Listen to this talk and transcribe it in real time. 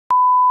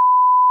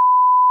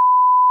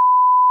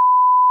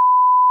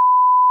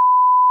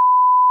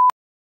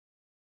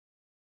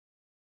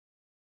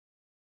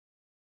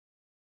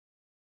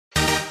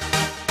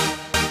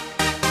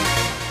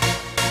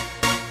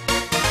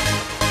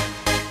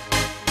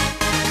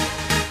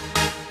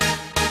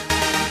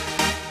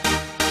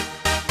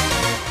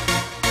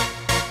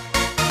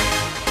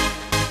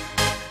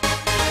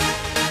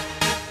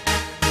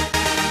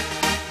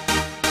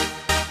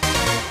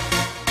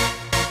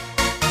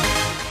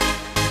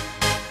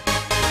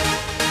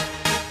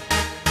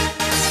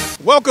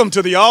Welcome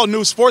to the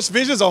all-new Sports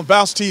Visions on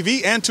Bounce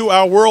TV and to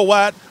our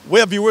worldwide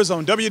web viewers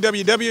on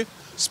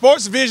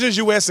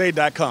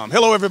www.sportsvisionsusa.com.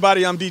 Hello,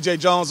 everybody. I'm DJ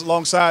Jones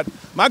alongside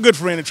my good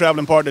friend and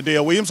traveling partner,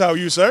 Dale Williams. How are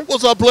you, sir?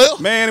 What's up, player?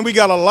 Man, we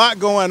got a lot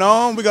going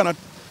on. We're going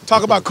to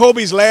talk about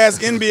Kobe's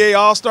last NBA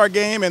All-Star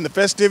game and the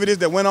festivities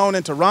that went on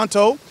in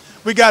Toronto.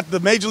 We got the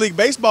Major League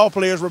Baseball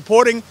players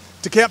reporting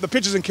to camp, the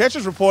pitchers and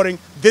catchers reporting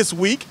this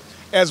week,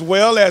 as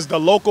well as the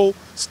local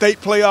state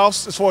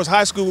playoffs as far as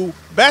high school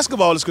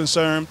basketball is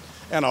concerned,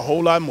 and a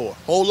whole lot more.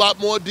 Whole lot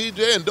more,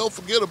 DJ, and don't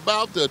forget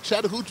about the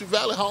Chattahoochee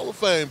Valley Hall of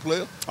Fame,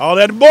 player. All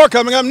that and more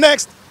coming up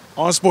next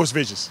on Sports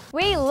Visions.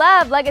 We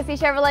love Legacy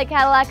Chevrolet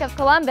Cadillac of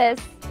Columbus.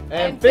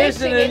 And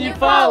fishing in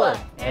Eufaula.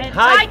 And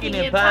hiking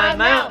in Pine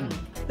Mountain.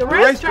 The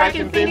racetrack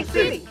in Phoenix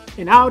City.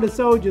 And all the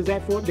soldiers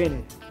at Fort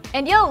Benning.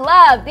 And you'll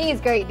love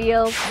these great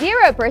deals.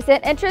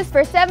 0% interest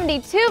for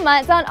 72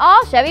 months on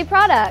all Chevy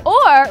products.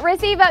 Or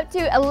receive up to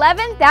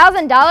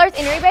 $11,000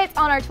 in rebates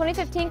on our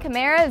 2015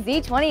 Camaro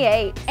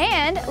Z28.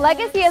 And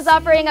Legacy is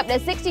offering up to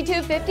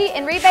 $6,250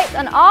 in rebates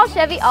on all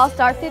Chevy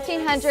All-Star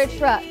 1500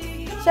 trucks.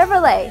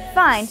 Chevrolet,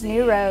 find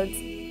new roads.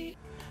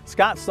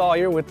 Scott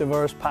Sawyer with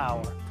Diverse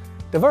Power.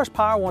 Diverse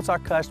Power wants our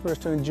customers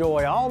to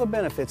enjoy all the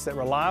benefits that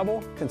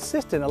reliable,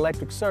 consistent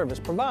electric service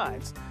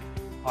provides.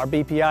 Our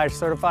BPI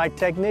certified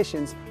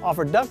technicians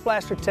offer duct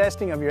blaster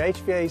testing of your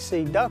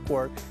HVAC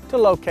ductwork to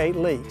locate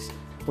leaks.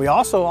 We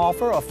also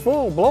offer a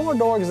full blower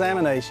door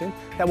examination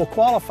that will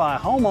qualify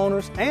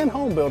homeowners and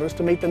home builders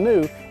to meet the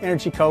new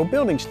Energy Code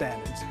building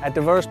standards. At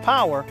Diverse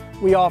Power,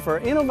 we offer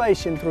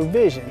innovation through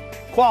vision,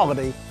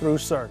 quality through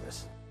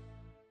service.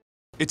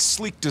 Its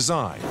sleek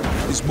design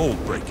is mold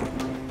breaking.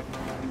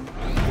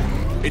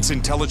 Its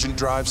intelligent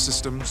drive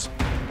systems,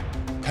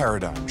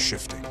 paradigm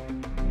shifting.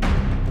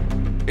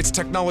 Its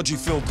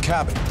technology-filled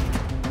cabin,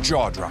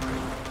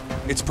 jaw-dropping.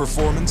 Its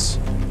performance,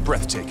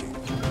 breathtaking.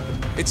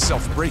 Its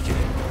self-braking,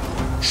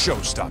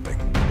 show-stopping.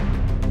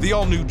 The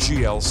all-new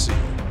GLC.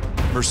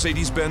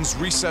 Mercedes-Benz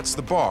resets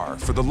the bar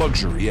for the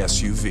luxury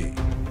SUV,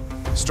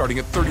 starting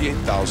at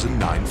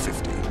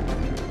 $38,950.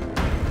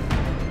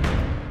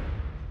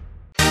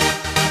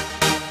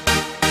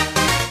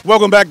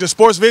 Welcome back to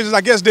Sports Visions.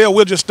 I guess, Dale,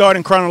 we'll just start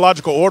in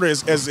chronological order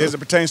as it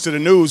pertains to the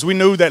news. We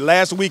knew that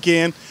last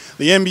weekend,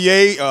 the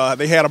NBA,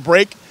 they had a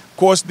break. Of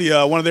course,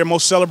 one of their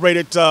most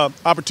celebrated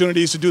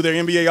opportunities to do their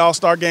NBA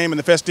All-Star game and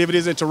the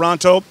festivities in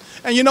Toronto.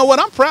 And you know what?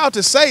 I'm proud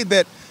to say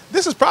that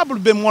this has probably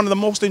been one of the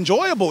most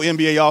enjoyable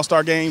NBA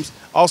All-Star games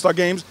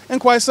in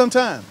quite some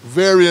time.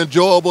 Very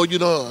enjoyable. You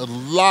know, a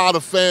lot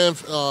of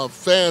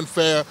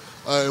fanfare,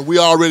 and we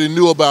already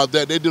knew about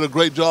that. They did a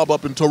great job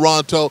up in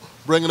Toronto,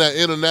 bringing that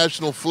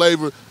international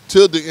flavor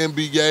to the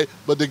NBA.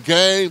 But the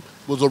game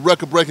was a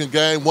record-breaking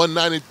game,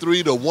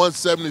 193 to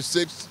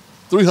 176,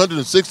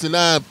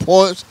 369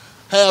 points.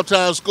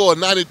 Halftime score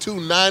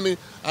 92-90.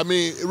 I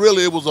mean,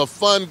 really, it was a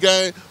fun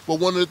game. But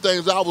one of the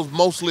things I was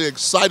mostly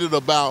excited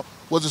about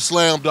was the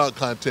slam dunk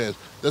contest.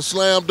 The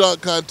slam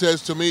dunk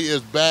contest, to me,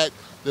 is back.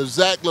 There's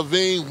Zach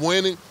LaVine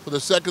winning for the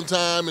second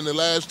time in the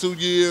last 2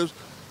 years,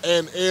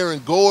 and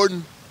Aaron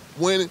Gordon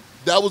winning.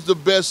 That was the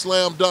best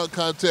slam dunk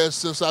contest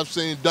since I've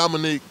seen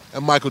Dominique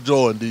and Michael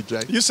Jordan,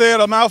 DJ. You said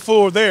a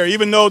mouthful there,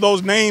 even though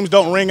those names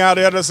don't ring out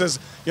at us as,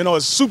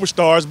 as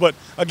superstars. But,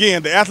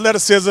 again, the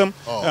athleticism,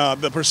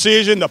 the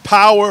precision, the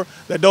power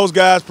that those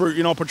guys,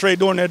 portrayed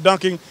during their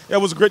dunking, it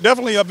was great,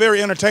 definitely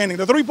very entertaining.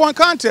 The three-point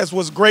contest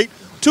was great.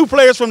 Two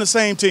players from the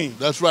same team.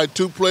 That's right,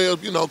 two players,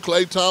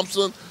 Klay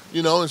Thompson,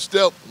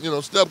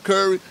 and Steph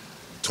Curry.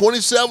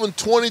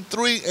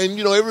 27-23, and,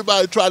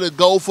 everybody tried to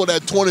go for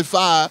that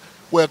 25.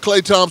 Where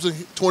Klay Thompson,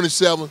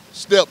 27,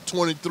 Steph,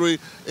 23.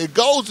 It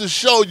goes to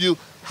show you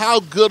how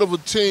good of a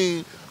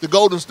team the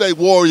Golden State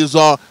Warriors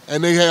are,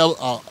 and they have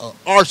an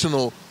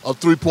arsenal of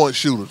three-point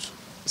shooters.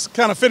 It's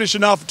kind of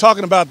finishing off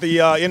talking about the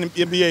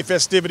NBA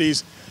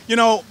festivities.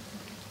 It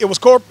was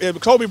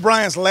Kobe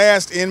Bryant's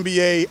last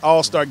NBA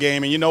All-Star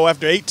game, and,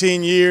 after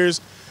 18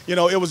 years,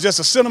 it was just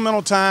a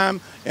sentimental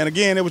time. And,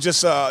 again, it was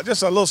just a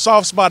little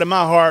soft spot in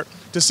my heart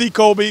to see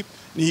Kobe.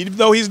 Even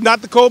though he's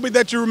not the Kobe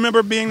that you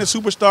remember being the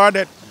superstar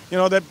that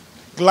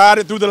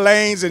glided through the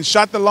lanes and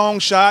shot the long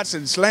shots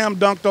and slam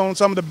dunked on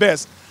some of the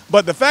best.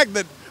 But the fact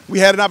that we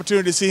had an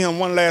opportunity to see him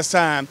one last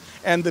time,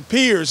 and the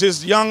peers,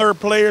 his younger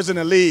players in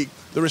the league,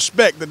 the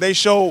respect that they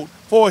showed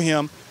for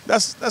him,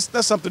 that's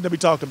something to be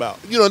talked about.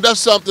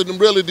 That's something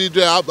really,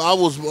 DJ, I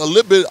was a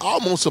little bit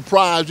almost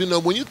surprised.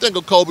 When you think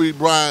of Kobe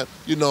Bryant,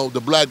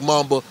 the Black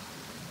Mamba,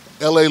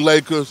 LA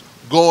Lakers,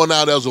 going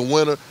out as a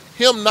winner,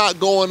 him not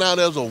going out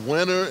as a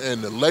winner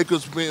and the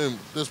Lakers being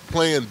just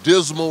playing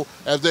dismal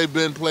as they've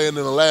been playing in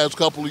the last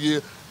couple of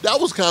years, that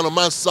was kind of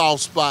my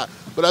soft spot.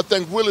 But I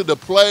think really the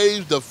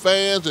plays, the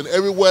fans, and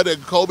everywhere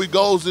that Kobe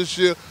goes this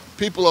year,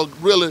 people are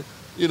really,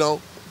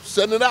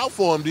 setting it out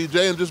for him,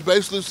 DJ, and just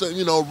basically,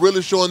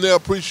 really showing their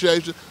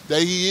appreciation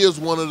that he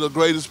is one of the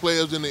greatest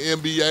players in the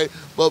NBA.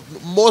 But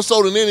more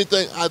so than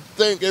anything, I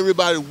think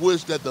everybody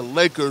wished that the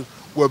Lakers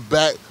were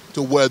back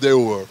to where they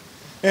were.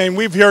 And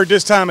we've heard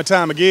this time and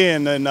time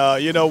again, and,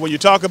 when you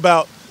talk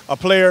about a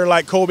player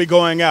like Kobe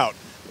going out,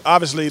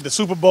 obviously the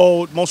Super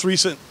Bowl, most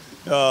recent.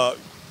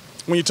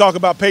 When you talk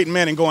about Peyton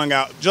Manning going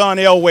out, John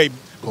Elway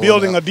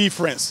building a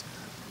defense,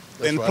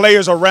 and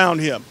players around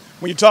him.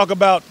 When you talk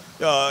about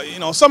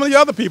some of the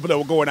other people that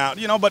were going out,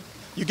 but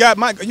you got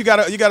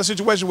a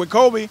situation with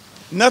Kobe.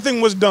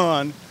 Nothing was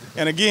done,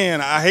 and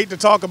again, I hate to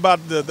talk about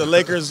the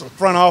Lakers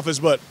front office,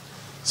 but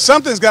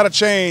something's got to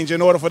change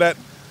in order for that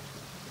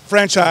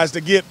franchise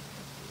to get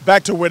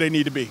back to where they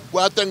need to be.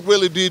 Well, I think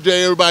really,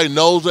 DJ, everybody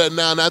knows that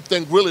now, and I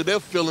think really they're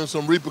feeling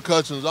some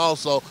repercussions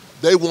also.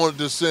 They wanted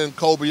to send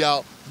Kobe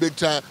out big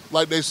time,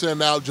 like they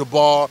send out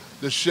Jabbar,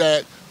 the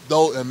Shaq,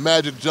 and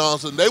Magic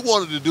Johnson. They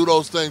wanted to do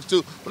those things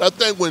too. But I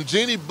think when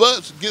Jeannie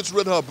Buss gets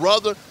rid of her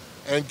brother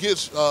and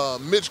gets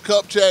Mitch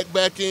Kupchak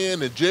back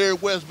in and Jerry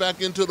West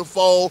back into the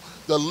fold,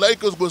 the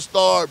Lakers will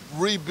start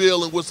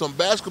rebuilding with some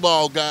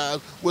basketball guys,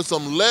 with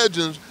some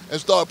legends, and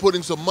start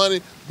putting some money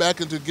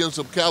back into getting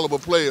some caliber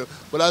players.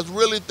 But I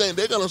really think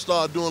they're going to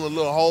start doing a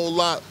whole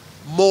lot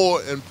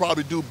more and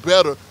probably do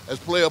better as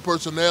player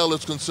personnel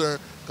is concerned.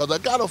 Because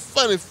I got a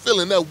funny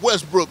feeling that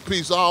Westbrook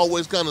piece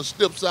always kind of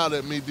steps out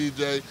at me,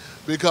 DJ,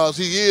 because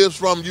he is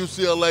from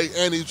UCLA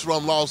and he's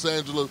from Los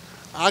Angeles.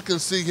 I can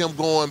see him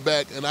going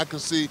back, and I can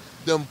see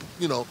them,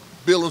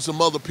 building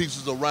some other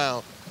pieces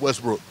around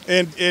Westbrook.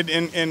 And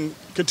in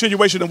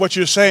continuation of what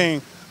you're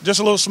saying, just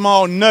a little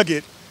small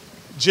nugget.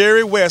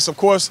 Jerry West, of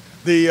course,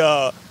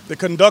 the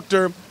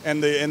conductor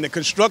and the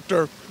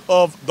constructor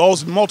of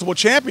those multiple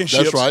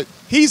championships. That's right.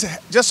 He's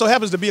just so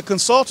happens to be a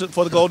consultant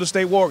for the Golden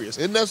State Warriors.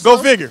 Isn't that Go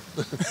figure.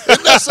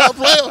 Isn't that some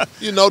player?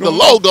 The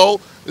logo,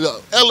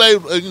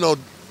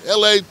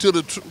 LA to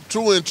the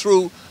true and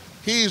true.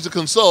 He's the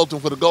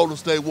consultant for the Golden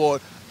State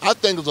Warriors. I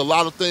think there's a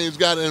lot of things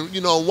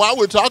while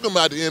we're talking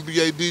about the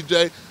NBA,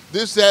 DJ,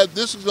 this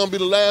is going to be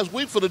the last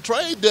week for the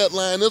trade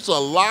deadline. There's a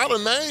lot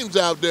of names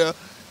out there.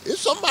 If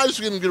somebody's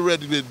going to get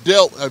ready to get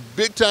dealt, a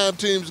big-time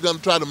team is going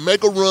to try to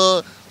make a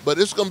run, but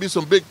it's going to be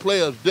some big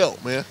players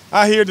dealt, man.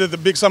 I hear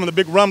that some of the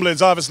big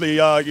rumblings, obviously,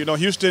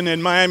 Houston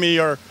and Miami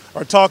are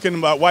talking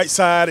about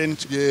Whiteside and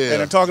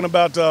are talking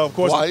about, of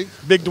course,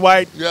 Big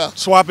Dwight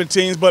swapping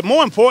teams. But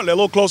more importantly, a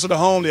little closer to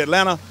home, the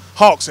Atlanta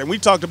Hawks. And we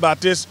talked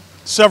about this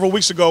several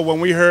weeks ago when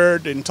we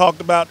heard and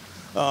talked about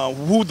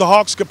who the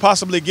Hawks could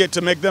possibly get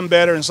to make them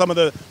better and some of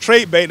the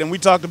trade bait. And we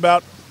talked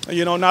about,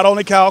 not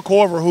only Kyle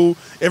Korver, who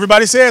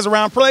everybody says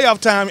around playoff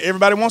time,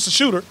 everybody wants a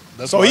shooter.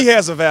 He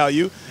has a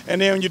value.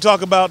 And then when you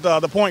talk about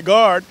the point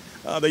guard,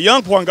 the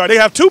young point guard, they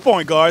have 2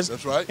 point guards.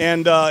 That's right.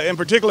 And in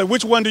particular,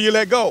 which one do you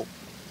let go?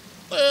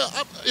 Well,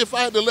 if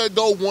I had to let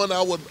go one,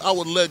 I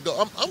would let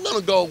go. I'm going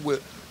to go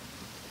with,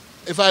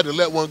 if I had to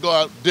let one go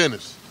out,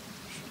 Dennis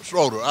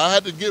Schroeder. I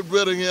had to get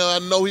rid of him. I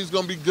know he's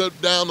going to be good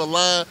down the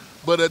line.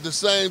 But at the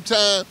same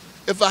time,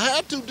 if I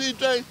had to,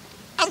 DJ,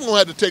 I'm going to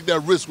have to take that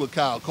risk with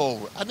Kyle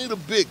Korver. I need a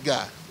big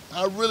guy.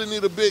 I really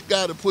need a big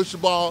guy to push the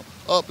ball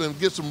up and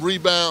get some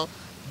rebound.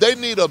 They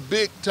need a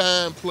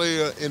big-time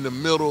player in the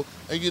middle.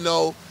 And,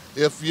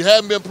 if you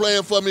haven't been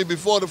playing for me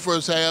before the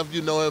first half,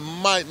 it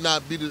might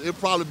not be. It'll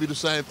probably be the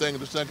same thing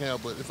in the second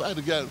half. But if I had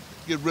to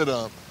get rid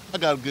of him, I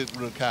got to get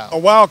rid of Kyle. A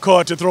wild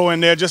card to throw in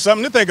there, just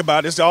something to think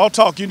about. It's all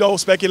talk,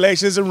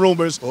 speculations and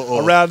rumors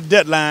around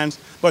deadlines.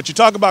 But you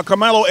talk about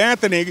Carmelo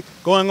Anthony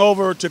going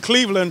over to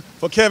Cleveland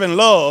for Kevin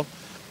Love.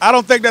 I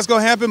don't think that's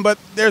going to happen, but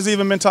there's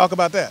even been talk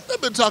about that.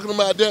 They've been talking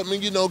about that.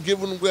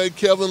 Giving away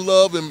Kevin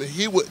Love, and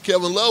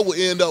Kevin Love would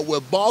end up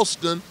with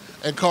Boston,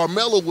 and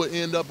Carmelo would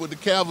end up with the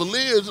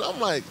Cavaliers. I'm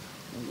like,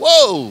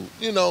 whoa,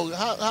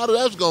 how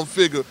that's going to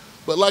figure.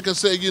 But like I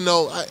said,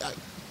 I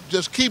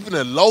just keeping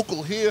it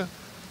local here,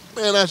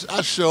 man,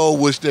 I sure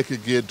wish they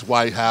could get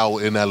Dwight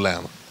Howard in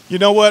Atlanta. You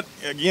know what?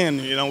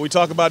 Again, we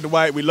talk about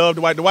Dwight. We love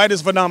Dwight. Dwight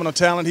is phenomenal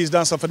talent. He's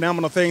done some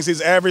phenomenal things.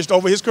 He's averaged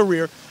over his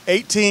career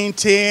 18,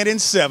 10,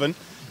 and 7.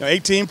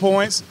 18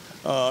 points,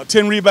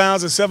 10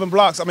 rebounds, and 7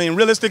 blocks. I mean,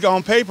 realistic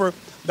on paper,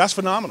 that's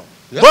phenomenal.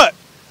 Yeah. But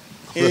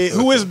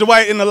who is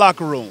Dwight in the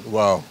locker room?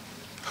 Wow.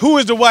 Who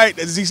is Dwight?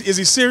 Is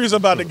he serious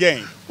about the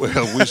game?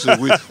 Well, we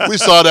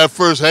saw that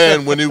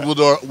firsthand when he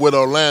was with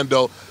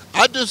Orlando.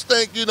 I just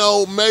think,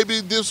 maybe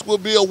this will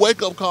be a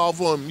wake-up call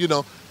for him.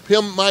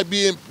 Him might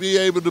be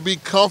able to be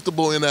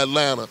comfortable in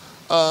Atlanta.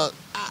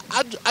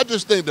 I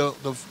just think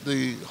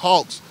the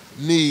Hawks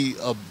need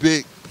a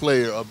big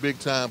player, a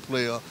big-time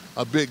player,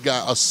 a big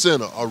guy, a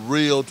center, a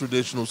real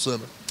traditional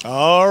center.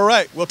 All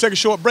right. We'll take a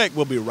short break.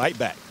 We'll be right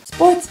back.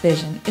 Sports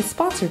Vision is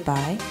sponsored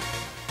by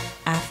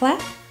Aflac,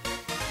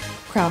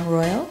 Crown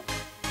Royal,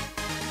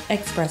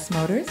 Express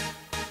Motors,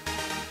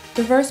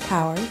 Diverse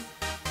Powers.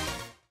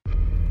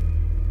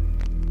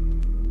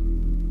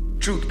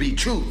 Truth be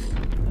truth,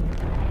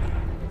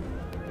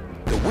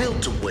 the will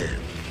to win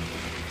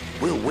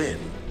will win.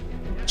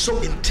 So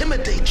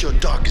intimidate your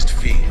darkest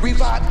fear.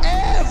 Revive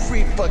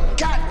every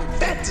forgotten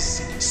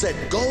fantasy. Set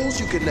goals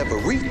you can never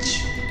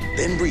reach,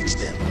 then reach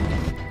them.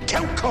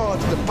 Count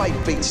cards to fight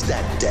fate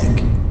stack deck.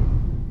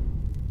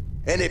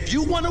 And if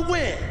you want to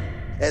win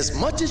as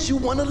much as you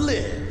want to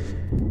live,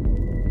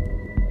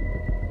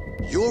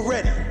 you're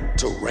ready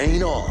to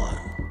reign on.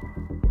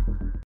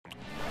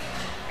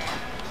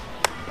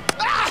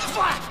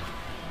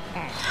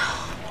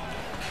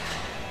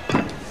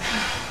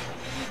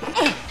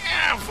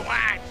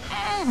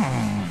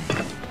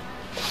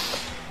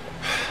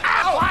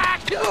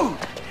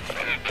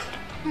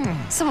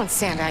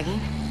 sandbagging.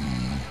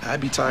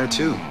 I'd be tired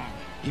too.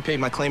 You paid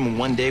my claim in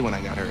 1 day when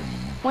I got hurt.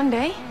 1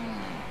 day?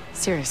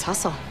 Serious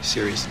hustle.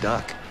 Serious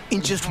duck.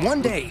 In just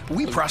 1 day,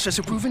 we process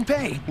approve and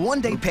pay. 1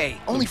 day pay,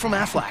 only from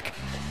Aflac.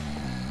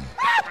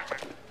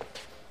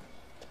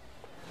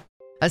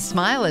 A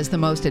smile is the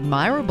most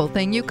admirable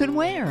thing you can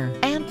wear.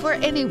 And for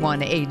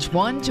anyone age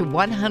 1 to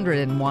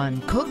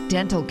 101, Cook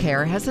Dental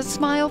Care has a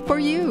smile for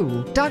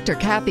you. Dr.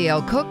 Kathy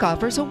L. Cook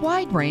offers a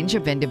wide range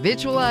of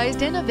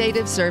individualized,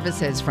 innovative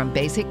services from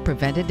basic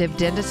preventative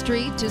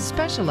dentistry to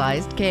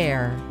specialized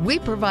care. We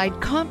provide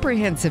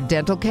comprehensive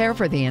dental care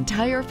for the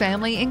entire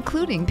family,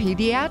 including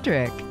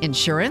pediatric.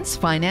 Insurance,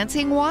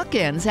 financing,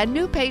 walk-ins, and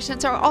new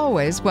patients are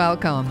always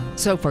welcome.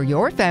 So for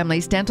your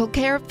family's dental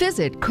care,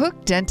 visit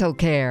Cook Dental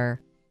Care.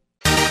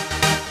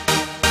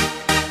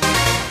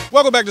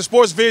 Welcome back to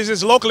Sports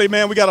Visions. Locally,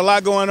 man, we got a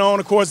lot going on.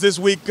 Of course, this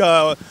week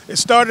it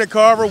started at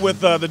Carver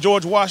with the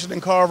George Washington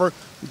Carver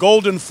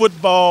Golden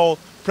Football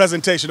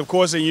presentation, of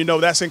course, and you know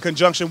that's in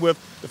conjunction with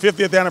the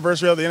 50th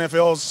anniversary of the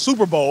NFL's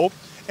Super Bowl.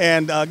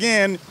 And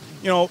again,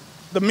 you know,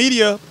 the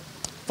media,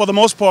 for the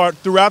most part,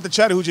 throughout the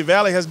Chattahoochee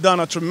Valley has done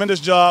a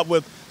tremendous job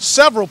with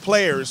several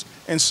players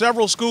and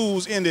several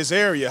schools in this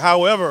area.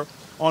 However,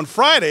 on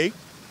Friday,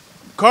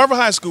 Carver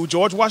High School,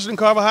 George Washington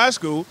Carver High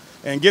School,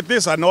 and get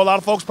this, I know a lot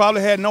of folks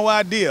probably had no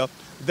idea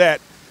that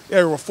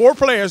there were 4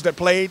 players that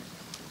played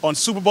on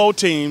Super Bowl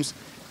teams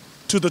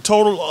to the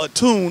total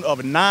tune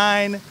of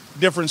 9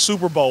 different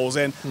Super Bowls.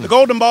 And the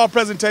Golden Ball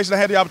presentation, I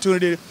had the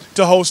opportunity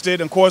to host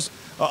it, and of course,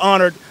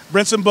 honored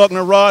Brinson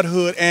Buckner, Rod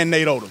Hood, and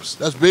Nate Odoms.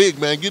 That's big,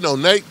 man. You know,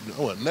 Nate,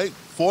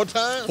 4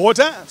 times? 4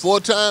 times. 4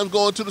 times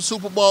going to the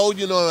Super Bowl.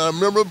 You know, and I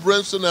remember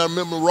Brinson, I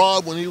remember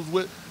Rod when he was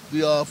with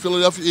the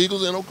Philadelphia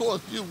Eagles, and of course,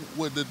 you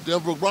with the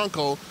Denver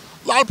Broncos.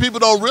 A lot of people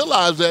don't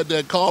realize that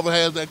Carver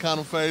has that kind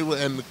of favor,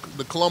 and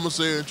the Columbus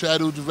area,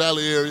 Chattahoochee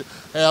Valley area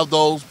have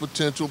those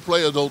potential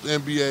players, those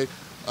NFL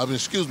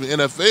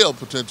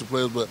potential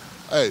players. But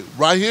hey,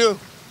 right here,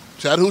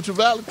 Chattahoochee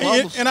Valley,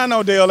 Columbus. And I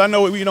know, Dale, I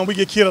know, you know, we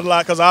get kidded a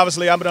lot because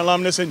obviously I'm an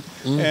alumnus, and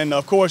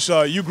of course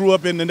you grew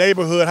up in the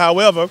neighborhood.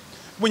 However,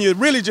 when you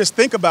really just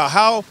think about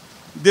how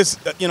this,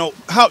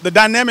 how the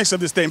dynamics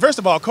of this thing. First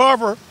of all,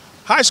 Carver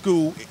High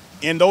School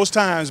in those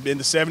times, in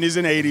the 70s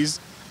and 80s,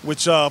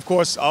 which, of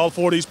course, all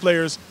 4 of these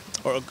players,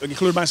 or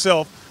including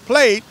myself,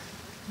 played,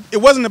 it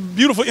wasn't a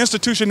beautiful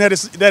institution that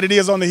it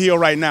is on the hill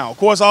right now. Of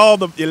course, all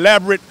the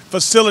elaborate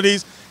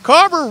facilities.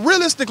 Carver,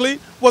 realistically,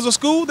 was a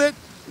school that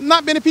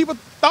not many people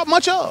thought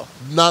much of.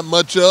 Not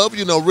much of.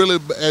 You know, really,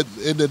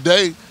 in the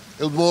day,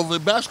 it was more of a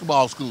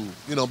basketball school.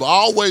 You know, but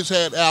always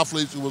had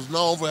athletes. It was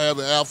known for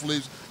having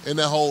athletes in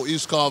that whole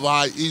East Carver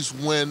High, East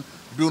Wind,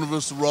 Buena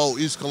Vista Road,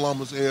 East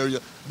Columbus area.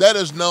 That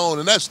is known,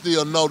 and that's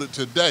still noted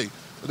today.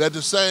 But at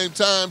the same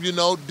time, you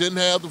know, didn't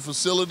have the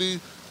facility,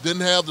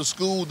 didn't have the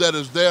school that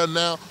is there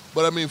now.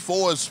 But, I mean,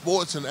 for as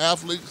sports and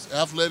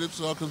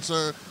athletics are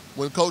concerned,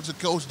 when Coach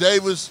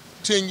Davis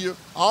tenure,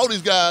 all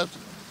these guys,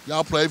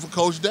 y'all played for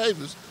Coach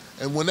Davis.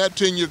 And when that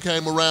tenure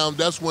came around,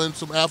 that's when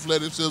some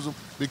athleticism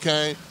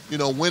became, you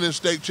know, winning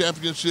state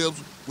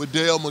championships with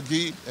Dale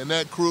McGee and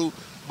that crew.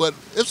 But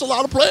it's a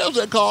lot of players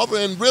at Carver,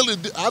 and really,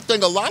 I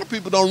think a lot of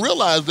people don't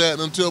realize that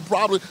until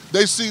probably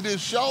they see this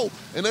show,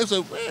 and they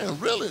say, man,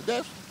 really,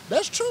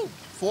 that's true.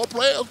 4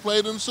 players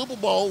played in the Super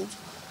Bowls,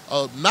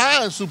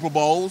 9 Super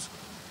Bowls,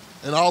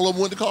 and all of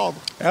them went to Carver.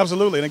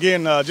 Absolutely. And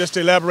again, just to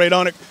elaborate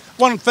on it,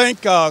 I want to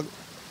thank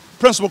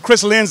Principal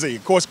Chris Lindsay.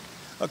 Of course,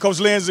 Coach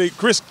Lindsay,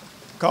 Chris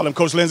called him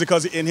Coach Lindsay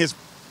because in his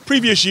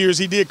previous years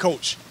he did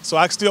coach. So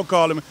I still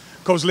call him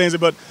Coach Lindsay.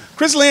 But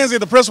Chris Lindsay,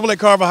 the principal at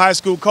Carver High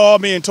School,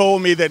 called me and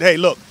told me that, hey,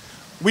 look,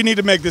 we need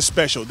to make this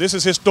special. This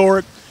is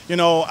historic. You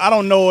know, I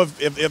don't know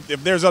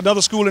if there's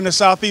another school in the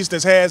Southeast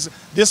that has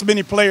this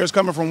many players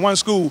coming from one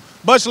school,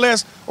 much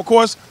less, of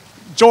course,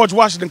 George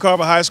Washington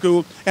Carver High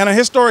School, and a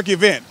historic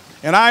event.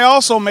 And I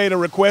also made a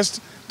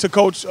request to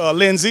Coach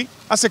Lindsay.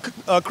 I said,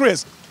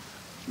 Chris,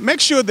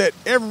 make sure that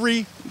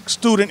every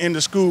student in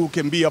the school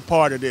can be a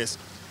part of this.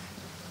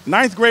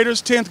 9th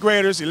graders, 10th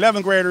graders,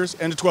 11th graders,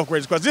 and the 12th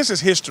graders, because this is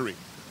history.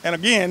 And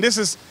again, this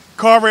is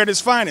Carver at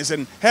its finest.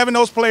 And having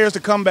those players to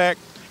come back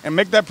and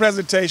make that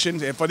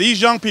presentation, and for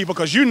these young people,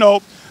 because you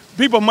know,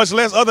 people much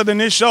less other than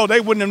this show,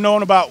 they wouldn't have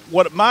known about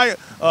what my,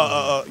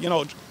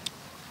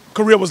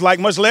 career was like,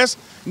 much less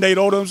Nate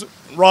Odoms,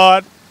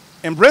 Rod,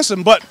 and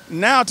Brinson. But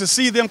now to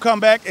see them come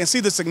back and see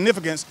the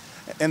significance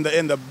and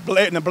the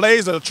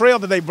blaze of the trail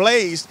that they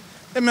blazed,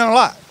 it meant a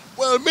lot.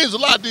 Well, it means a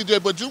lot,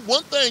 DJ, but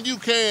one thing you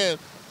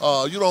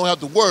don't have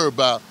to worry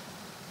about,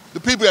 the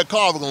people at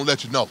Carver are going to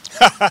let you know.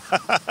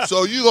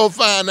 So you're going to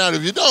find out.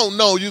 If you don't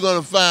know, you're going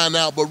to find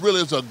out. But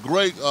really, it's a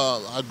great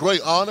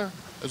honor.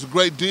 It's a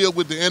great deal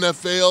with the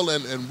NFL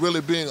and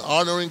really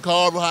honoring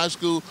Carver High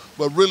School.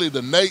 But really,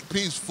 the Nate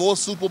piece, 4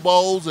 Super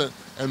Bowls,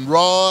 and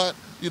Rod,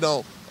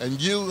 and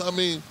you,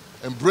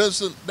 and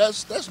Brinson,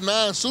 that's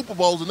 9 Super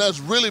Bowls, and that's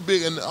really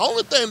big. And the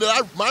only thing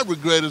that my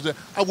regret is that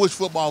I wish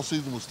football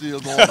season was still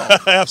going on.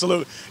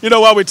 Absolutely. You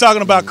know, while we're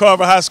talking about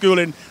Carver High School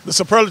and the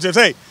superlatives,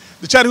 hey,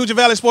 the Chattahoochee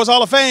Valley Sports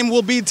Hall of Fame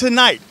will be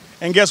tonight.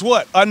 And guess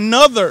what?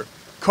 Another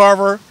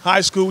Carver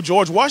High School,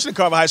 George Washington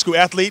Carver High School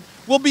athlete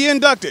will be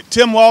inducted.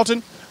 Tim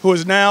Walton, who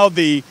is now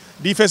the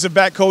defensive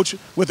back coach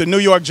with the New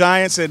York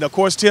Giants. And, of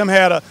course, Tim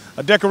had a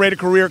decorated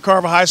career at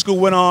Carver High School,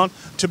 went on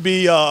to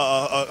be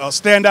a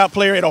standout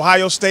player at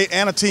Ohio State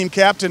and a team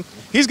captain.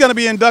 He's going to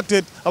be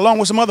inducted along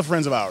with some other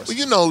friends of ours. Well,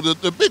 you know,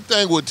 the big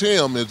thing with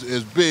Tim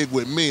is big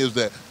with me is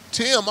that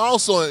Tim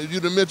also, you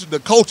mentioned the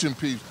coaching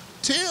piece.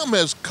 Tim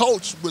has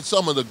coached with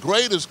some of the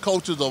greatest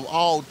coaches of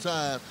all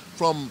time,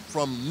 from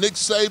Nick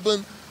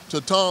Saban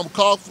to Tom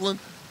Coughlin.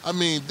 I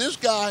mean, this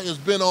guy has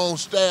been on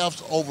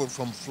staffs over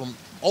from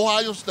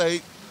Ohio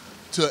State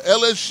to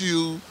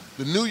LSU,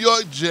 the New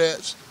York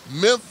Jets,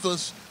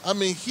 Memphis. I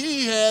mean,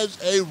 he has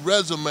a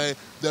resume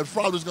that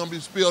probably is going to be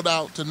spilled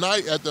out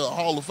tonight at the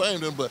Hall of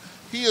Fame, but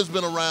he has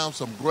been around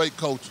some great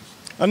coaches.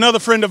 Another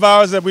friend of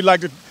ours that we'd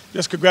like to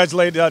just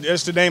congratulate,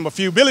 just to name a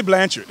few, Billy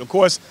Blanchard. Of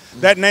course,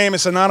 that name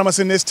is synonymous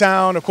in this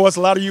town. Of course,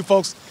 a lot of you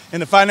folks in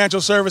the financial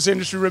service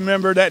industry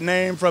remember that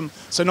name from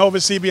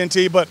Synovus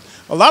CB&T, but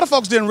a lot of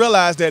folks didn't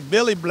realize that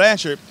Billy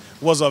Blanchard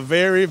was a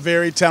very,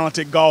 very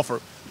talented golfer.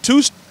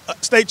 2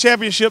 state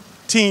championship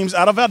teams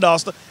out of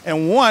Valdosta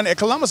and 1 at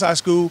Columbus High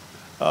School.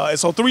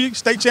 So 3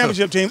 state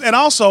championship teams, and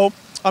also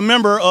a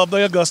member of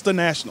the Augusta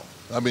National.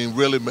 I mean,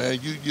 really, man,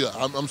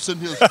 I'm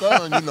sitting here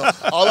stunned,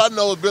 All I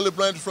know is Billy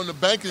Blanchard from the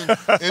banking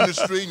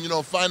industry,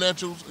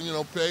 financials,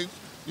 pays,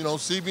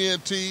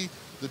 CB&T,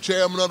 the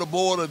chairman of the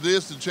board of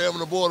this, the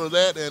chairman of the board of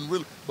that, and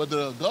really, but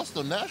the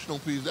Augusta National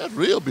piece, that's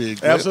real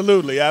big, man.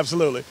 Absolutely,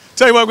 absolutely.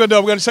 Tell you what we're going to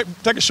do. We're going to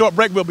take a short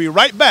break. We'll be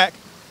right back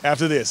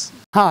after this.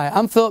 Hi,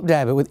 I'm Philip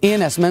Dabbitt with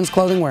ENS Men's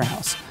Clothing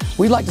Warehouse.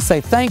 We'd like to say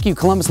thank you,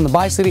 Columbus and the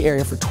Bi-City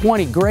area, for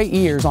 20 great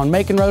years on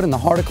Macon Road in the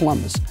heart of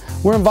Columbus.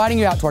 We're inviting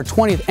you out to our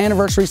 20th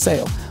anniversary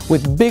sale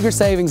with bigger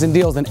savings and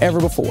deals than ever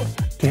before.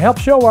 To help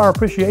show our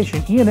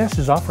appreciation, ENS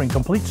is offering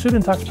complete suit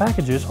and tux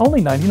packages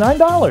only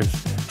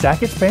 $99.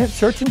 Jackets, pants,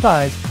 shirts, and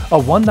ties, a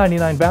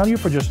 $199 value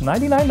for just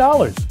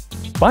 $99.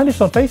 Find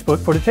us on Facebook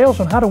for details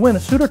on how to win a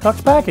suit or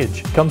tux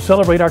package. Come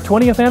celebrate our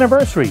 20th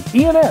anniversary.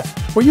 ENS,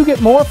 where you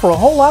get more for a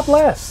whole lot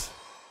less.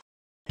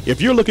 If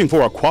you're looking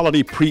for a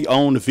quality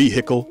pre-owned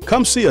vehicle,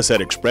 come see us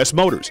at Express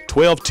Motors,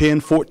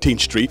 1210 14th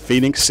Street,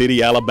 Phoenix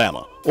City,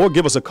 Alabama. Or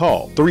give us a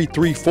call,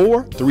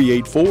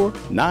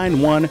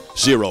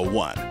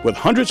 334-384-9101, with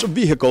hundreds of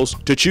vehicles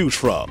to choose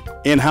from.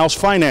 In-house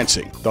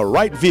financing, the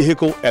right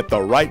vehicle at the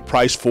right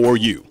price for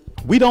you.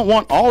 We don't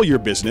want all your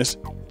business,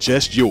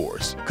 just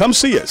yours. Come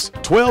see us,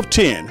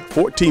 1210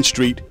 14th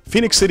Street,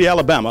 Phoenix City,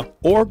 Alabama,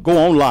 or go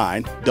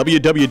online,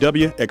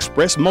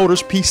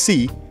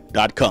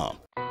 www.expressmotorspc.com.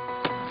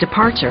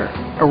 Departure,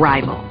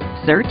 arrival,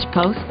 search,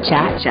 post,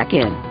 chat,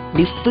 check-in.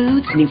 New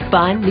foods, new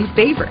fun, new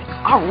favorites.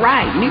 All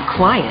right, new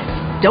clients.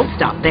 Don't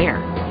stop there.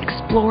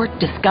 Explore,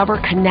 discover,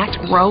 connect,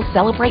 grow,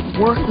 celebrate,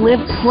 work, live,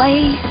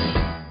 play.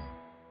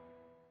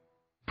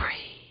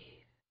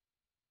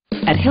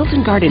 Breathe. At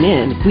Hilton Garden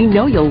Inn, we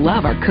know you'll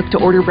love our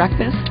cook-to-order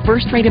breakfast,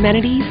 first-rate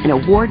amenities, and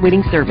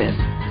award-winning service.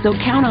 So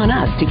count on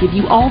us to give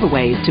you all the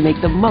ways to make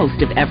the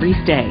most of every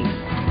stay.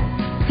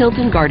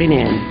 Hilton Garden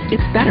Inn.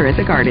 It's better at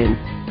the Garden.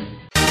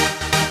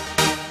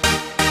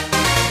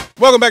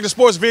 Welcome back to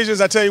Sports Visions.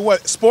 I tell you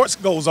what, sports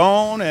goes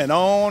on and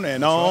on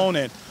and on.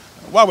 And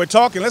while we're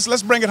talking,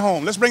 let's bring it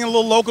home. Let's bring it a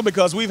little local,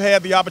 because we've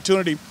had the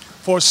opportunity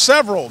for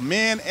several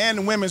men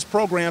and women's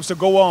programs to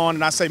go on,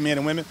 and I say men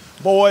and women,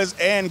 boys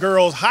and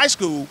girls high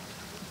school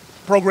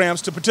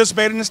programs to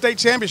participate in the state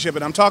championship.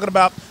 And I'm talking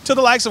about to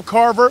the likes of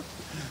Carver,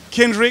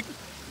 Kendrick,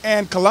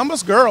 and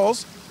Columbus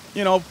girls,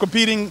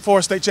 competing for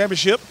a state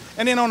championship.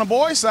 And then on the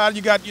boys' side,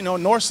 you got,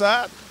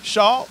 Northside,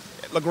 Shaw,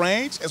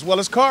 LaGrange, as well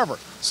as Carver.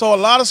 So a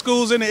lot of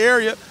schools in the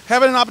area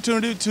having an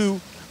opportunity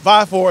to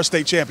vie for a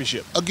state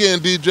championship. Again,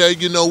 DJ,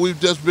 we've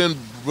just been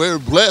very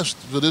blessed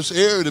for this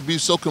area to be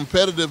so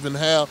competitive and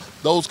have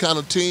those kind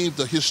of teams,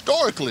 the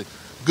historically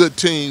good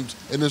teams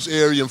in this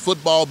area in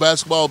football,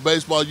 basketball,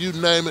 baseball, you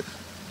name it.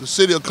 The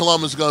city of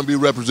Columbus is going to be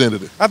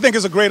represented. I think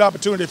it's a great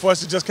opportunity for us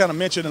to just kind of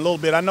mention a little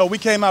bit. I know we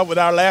came out with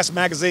our last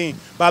magazine.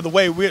 By the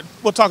way,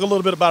 we'll talk a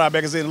little bit about our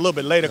magazine a little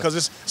bit later, because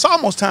it's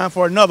almost time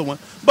for another one.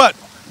 But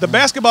the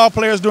basketball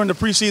players during the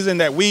preseason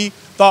that we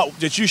thought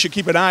that you should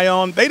keep an eye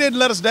on, they didn't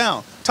let us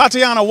down.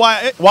 Tatiana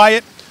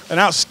Wyatt, an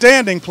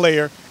outstanding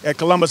player at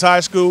Columbus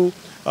High School.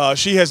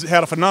 She has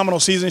had a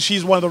phenomenal season.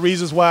 She's one of the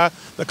reasons why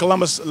the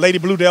Columbus Lady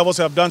Blue Devils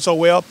have done so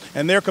well,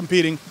 and they're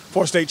competing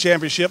for state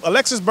championship.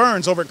 Alexis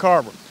Burns over at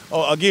Carver,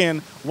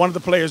 again, one of the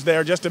players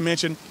there, just to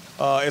mention,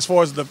 as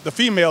far as the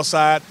female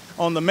side.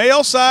 On the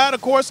male side, of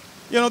course,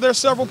 there's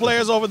several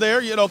players over there,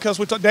 because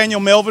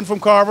Daniel Melvin from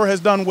Carver has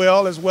done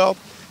well as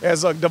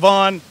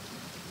Devon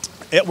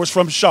Edwards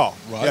from Shaw.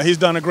 Right. Yeah, he's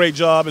done a great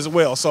job as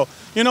well. So,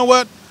 you know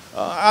what?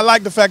 I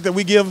like the fact that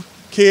we give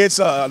kids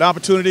an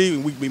opportunity.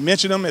 We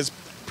mention them as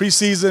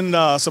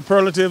preseason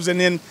superlatives, and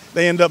then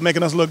they end up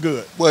making us look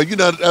good. Well,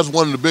 that's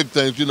one of the big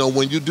things.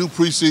 When you do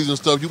preseason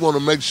stuff, you want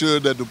to make sure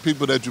that the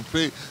people that you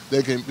pick,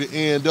 they can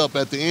end up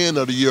at the end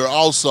of the year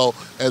also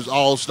as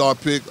all-star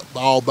pick,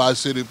 all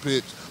Bi-City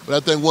picks.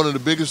 But I think one of the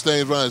biggest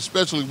things, Ryan,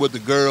 especially with the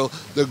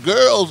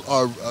girls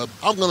are,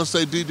 I'm going to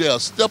say, DJ, a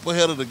step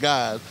ahead of the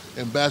guys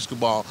in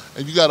basketball.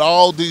 And you got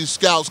all these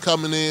scouts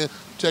coming in,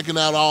 checking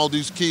out all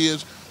these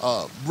kids.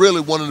 Really,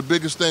 one of the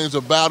biggest things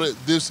about it,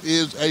 this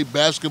is a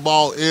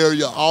basketball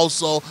area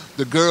also.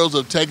 The girls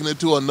are taking it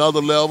to another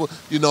level.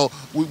 You know,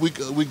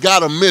 we got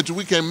to mention,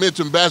 we can't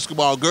mention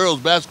girls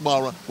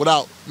basketball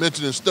without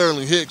mentioning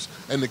Sterling Hicks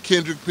and the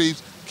Kendrick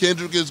piece.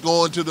 Kendrick is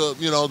going to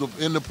the,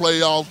 in the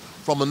playoffs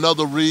from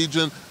another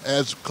region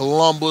as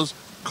Columbus,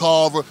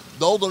 Carver.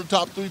 Those are the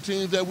top 3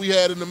 teams that we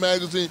had in the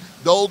magazine.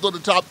 Those are the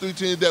top 3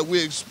 teams that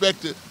we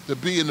expected to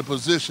be in the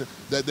position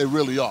that they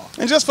really are.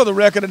 And just for the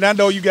record, and I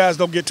know you guys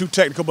don't get too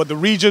technical, but the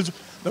regions,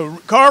 the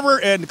Carver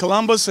and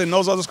Columbus and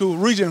those other schools,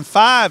 Region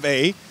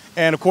 5A,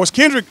 and of course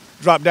Kendrick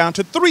dropped down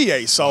to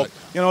 3A. So,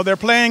 they're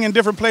playing in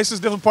different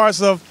places, different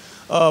parts of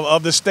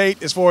the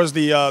state as far as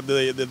the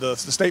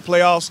state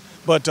playoffs,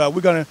 but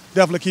we're going to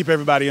definitely keep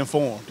everybody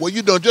informed. Well,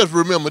 just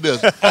remember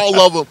this. All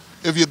of them,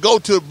 if you go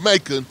to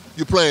Macon,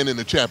 you're playing in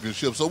the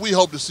championship. So we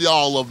hope to see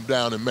all of them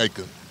down in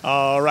Macon.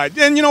 All right.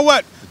 And you know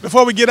what?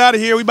 Before we get out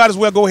of here, we might as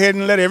well go ahead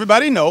and let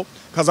everybody know,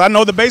 because I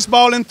know the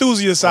baseball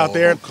enthusiasts out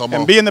there,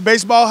 and being the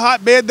baseball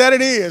hotbed that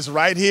it is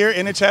right here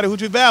in the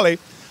Chattahoochee Valley,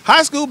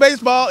 high school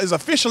baseball is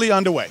officially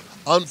underway.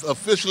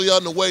 Officially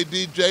underway,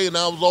 DJ, and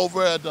I was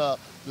over at the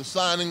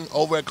signing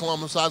over at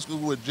Columbus High School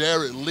with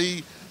Jared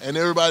Lee and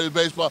everybody in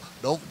baseball.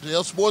 Don't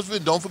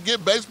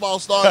forget baseball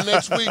starting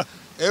next week.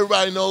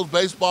 Everybody knows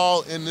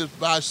baseball in this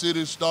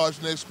Bi-City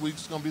starts next week.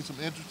 It's going to be some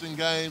interesting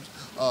games.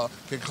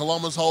 Can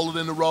Columbus hold it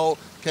in the road?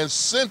 Can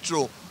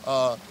Central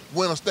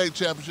win a state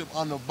championship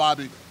under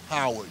Bobby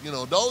Howard?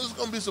 Those are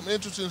going to be some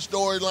interesting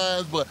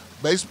storylines, but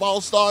baseball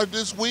starts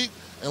this week.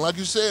 And like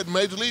you said,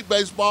 Major League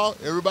Baseball,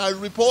 everybody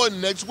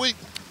reporting next week.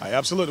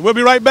 Absolutely. We'll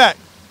be right back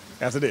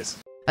after this.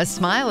 A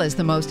smile is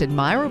the most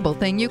admirable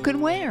thing you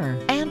can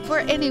wear. And for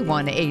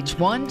anyone age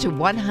 1 to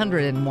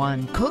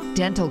 101, Cook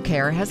Dental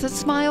Care has a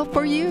smile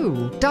for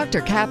you.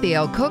 Dr. Kathy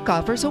L. Cook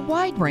offers a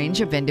wide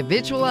range of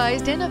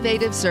individualized,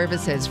 innovative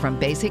services from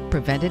basic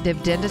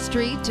preventative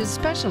dentistry to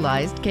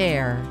specialized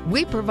care.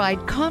 We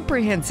provide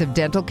comprehensive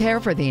dental care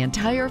for the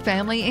entire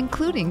family,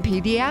 including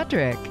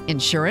pediatric.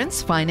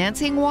 Insurance,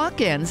 financing,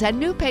 walk-ins, and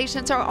new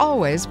patients are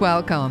always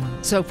welcome.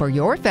 So for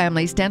your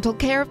family's dental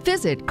care,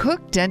 visit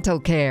Cook Dental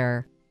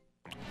Care.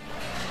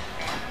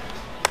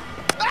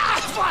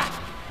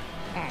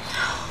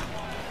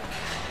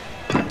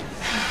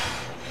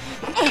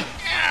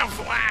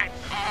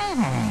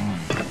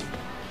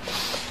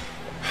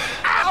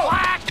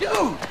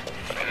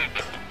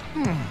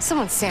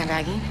 Someone's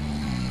sandbagging.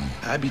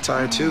 I'd be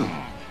tired too.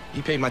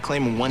 You paid my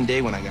claim in 1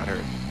 day when I got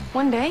hurt.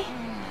 1 day?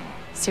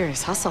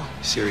 Serious hustle.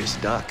 Serious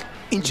duck.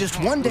 In just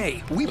 1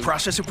 day, we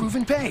process approve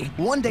and pay.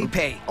 1 day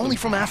pay, only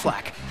from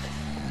Aflac.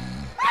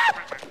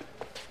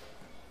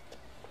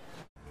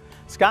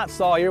 Scott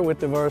Sawyer with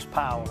Diverse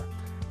Power.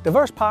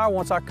 Diverse Power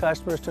wants our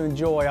customers to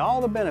enjoy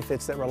all the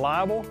benefits that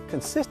reliable,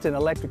 consistent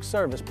electric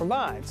service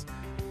provides.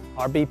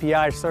 Our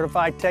BPI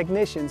certified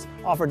technicians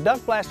offer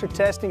duct blaster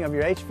testing of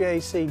your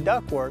HVAC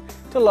ductwork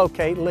to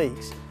locate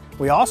leaks.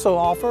 We also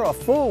offer a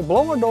full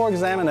blower door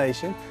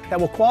examination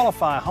that will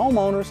qualify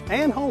homeowners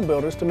and home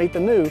builders to meet the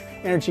new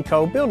Energy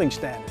Code building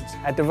standards.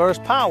 At Diverse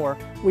Power,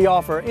 we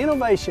offer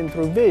innovation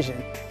through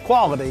vision,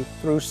 quality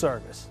through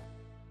service.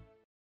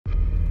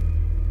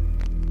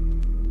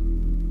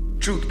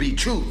 Truth be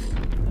truth,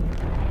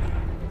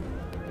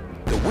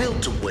 the will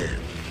to win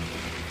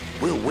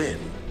will win.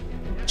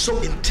 So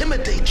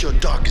intimidate your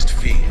darkest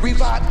fear.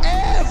 Revive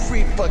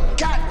every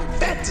forgotten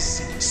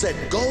fantasy. Set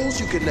goals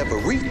you can never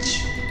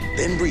reach,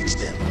 then reach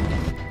them.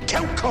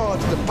 Count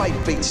cards to fight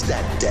fate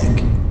stack deck.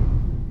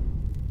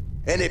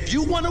 And if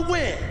you want to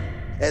win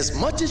as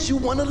much as you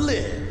want to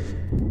live,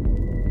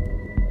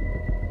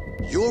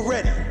 you're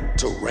ready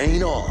to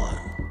reign on.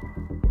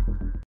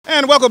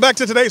 And welcome back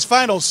to today's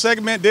final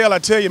segment. Dale, I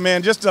tell you,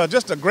 man, just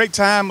a great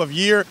time of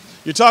year.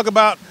 You talk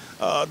about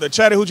the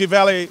Chattahoochee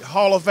Valley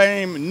Hall of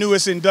Fame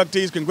newest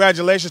inductees.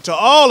 Congratulations to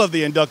all of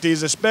the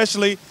inductees,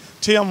 especially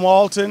Tim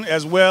Walton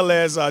as well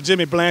as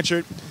Jimmy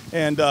Blanchard.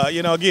 And,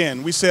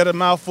 again, we said a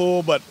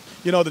mouthful, but,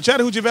 the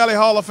Chattahoochee Valley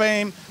Hall of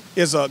Fame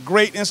is a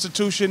great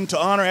institution to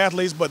honor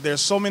athletes, but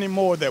there's so many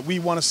more that we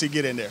want to see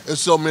get in there. There's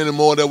so many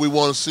more that we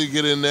want to see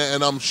get in there,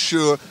 and I'm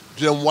sure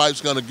Jim White's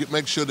going to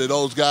make sure that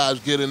those guys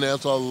get in there.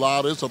 It's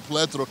a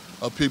plethora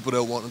of people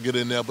that want to get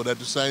in there, but at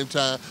the same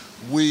time,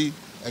 we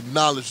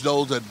acknowledge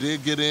those that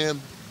did get in.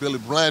 Billy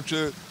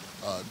Blanchard,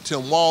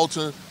 Tim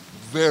Walton,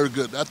 very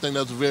good. I think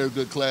that's a very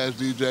good class,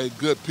 DJ.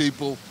 Good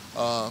people,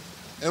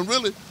 and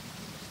really,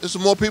 there's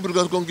some more people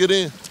that's going to get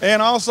in. And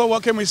also,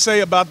 what can we say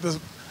about the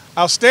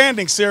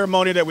outstanding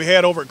ceremony that we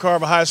had over at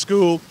Carver High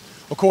School?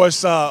 Of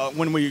course,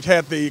 when we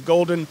had the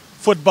Golden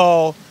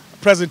Football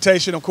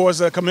presentation, of course,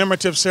 a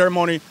commemorative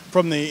ceremony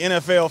from the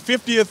NFL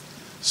 50th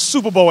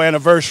Super Bowl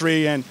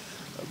anniversary, and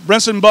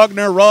Brinson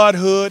Buckner, Rod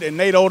Hood, and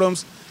Nate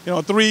Odoms,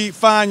 three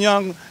fine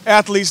young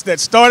athletes that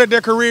started their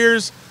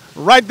careers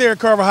right there at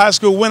Carver High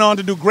School, went on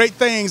to do great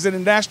things in the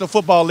National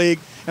Football League,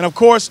 and of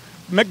course,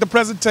 make the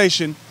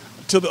presentation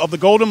of the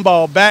Golden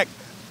Ball back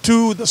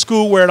to the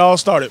school where it all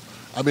started.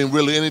 I mean,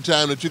 really,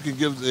 anytime that you can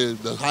give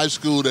the high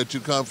school that you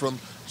come from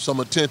some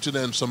attention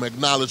and some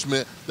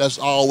acknowledgement, that's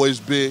always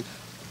big.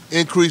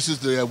 Increases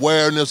the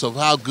awareness of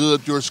how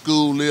good your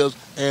school is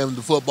and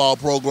the football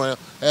program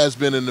has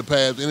been in the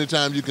past.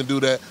 Anytime you can do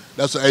that,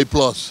 that's an A+.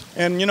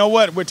 And you know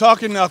what? We're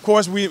talking, of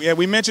course,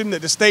 we mentioned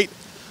that the state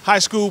high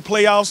school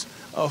playoffs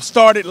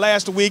started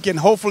last week, and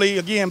hopefully,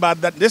 again, by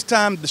this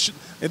time,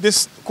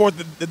 of course,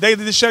 the day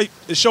that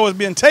the show is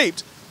being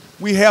taped,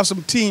 we have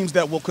some teams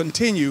that will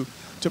continue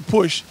to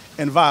push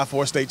and vie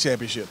for a state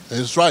championship.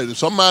 That's right. If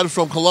somebody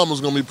from Columbus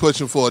is going to be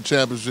pushing for a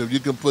championship, you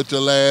can put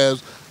your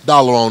last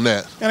dollar on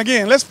that. And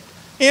again, let's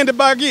end it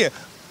by again.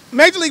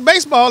 Major League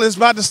Baseball is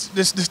about to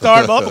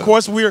start up. Of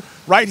course, we're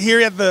right here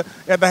at the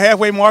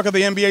halfway mark of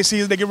the NBA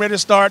season. They get ready to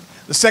start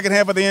the second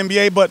half of the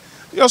NBA. But,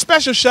 you know,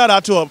 special shout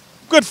out to a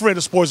good friend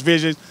of Sports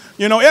Vision.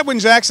 You know, Edwin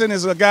Jackson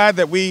is a guy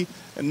that we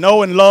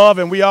know and love,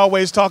 and we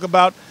always talk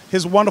about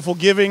his wonderful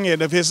giving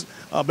and of his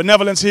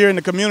benevolence here in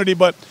the community.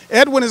 But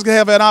Edwin is going to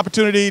have an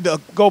opportunity to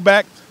go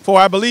back for,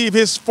 I believe,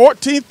 his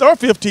 14th or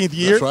 15th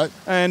year. That's right.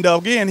 And,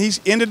 again, he's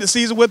ended the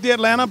season with the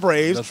Atlanta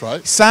Braves. That's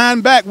right.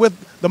 Signed back with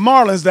the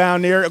Marlins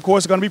down there. Of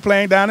course, going to be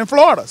playing down in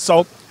Florida.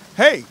 So,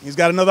 hey, he's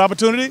got another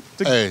opportunity.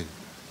 Hey,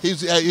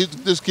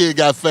 this kid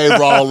got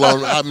favor all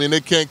on. I mean,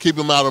 they can't keep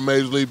him out of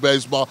Major League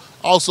Baseball.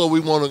 Also, we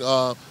want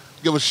to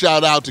give a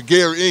shout-out to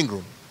Gary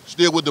Ingram,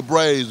 still with the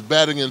Braves,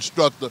 batting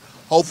instructor.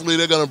 Hopefully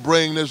they're going to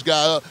bring this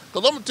guy up.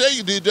 Because I'm going to tell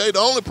you, DJ, the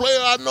only player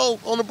I know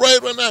on the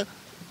Braves right now,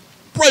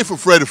 pray for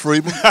Freddie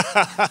Freeman.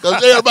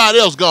 Because everybody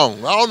else gone.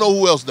 I don't know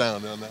who else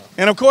down there now.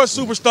 And, of course,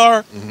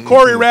 superstar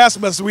Corey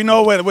Rasmus. We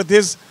know what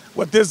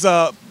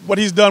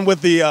he's done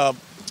with the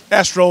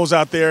Astros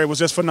out there. It was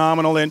just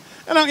phenomenal. And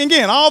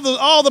again, all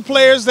the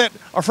players that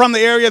are from the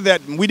area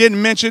that we didn't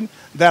mention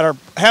that are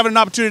having an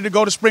opportunity to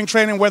go to spring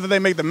training, whether they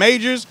make the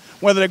majors,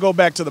 whether they go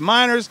back to the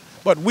minors.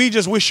 But we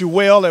just wish you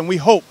well, and we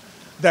hope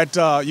that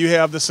you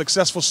have the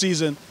successful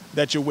season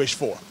that you wish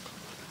for.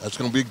 That's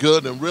going to be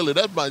good, and really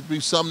that might be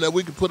something that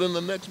we could put in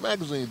the next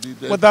magazine,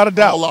 DJ. Without a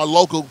doubt. All our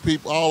local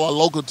people, all our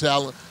local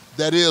talent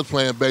that is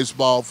playing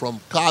baseball from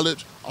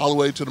college all the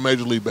way to the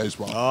Major League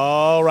Baseball.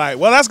 All right.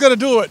 Well, that's going to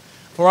do it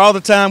for all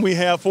the time we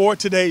have for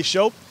today's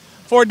show.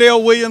 For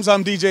Dale Williams,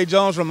 I'm DJ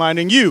Jones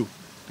reminding you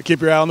to keep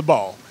your eye on the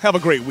ball. Have a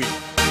great week.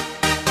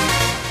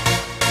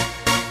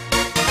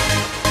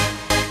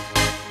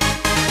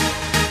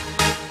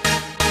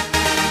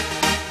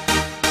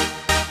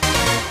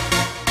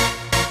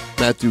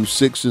 Matthew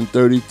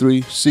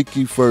 6:33, seek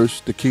ye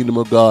first the kingdom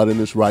of God and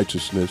his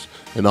righteousness,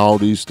 and all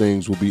these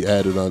things will be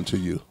added unto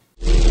you.